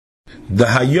The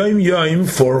Hayom Yom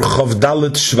for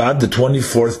Chavdalet Shvat, the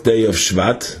 24th day of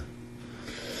Shvat,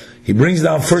 he brings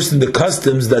down first in the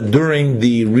customs that during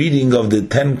the reading of the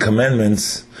 10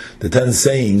 commandments, the 10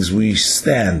 sayings, we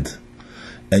stand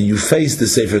and you face the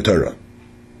Sefer Torah.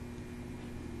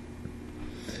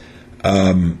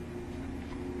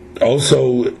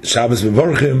 Also, Shabbos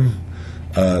Bevorchim,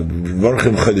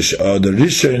 Bevorchim Chodesh the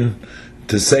Rishon,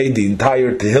 to say the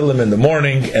entire Tehillim in the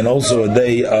morning, and also a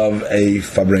day of a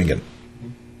Farbrengen.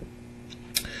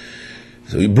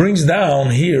 So he brings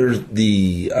down here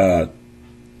the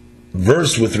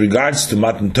verse with regards to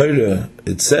Matan Torah.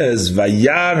 It says,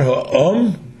 Vayar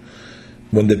ha'om,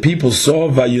 when the people saw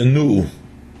Vayanu,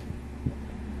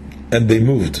 and they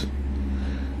moved.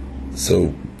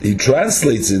 So he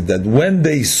translates it that when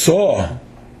they saw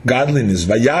godliness,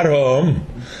 Vayar ha'om,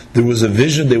 there was a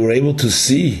vision they were able to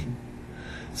see.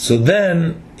 So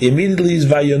then, immediately is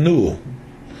Vayanu.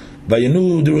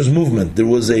 Vayanu, there was movement. There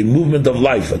was a movement of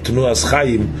life, a Tenuas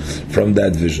Chaim from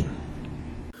that vision.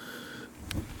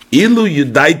 Ilu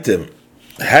Yudaitim,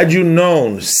 had you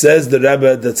known, says the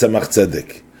Rebbe the Tzemach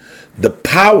Tzedek, the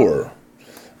power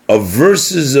of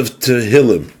verses of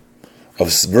Tehillim,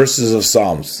 of verses of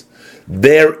Psalms,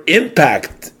 their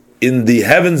impact in the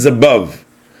heavens above,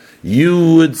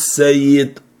 you would say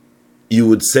it, you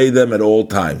would say them at all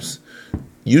times.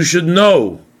 You should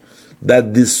know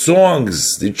that the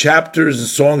songs, the chapters and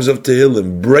songs of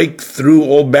Tehillim break through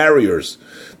all barriers.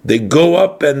 They go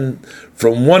up and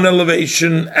from one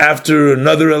elevation after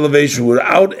another elevation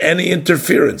without any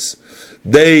interference.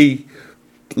 They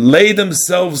lay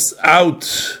themselves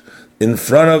out in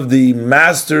front of the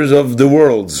masters of the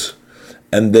worlds,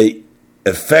 and they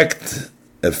effects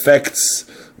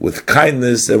with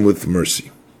kindness and with mercy.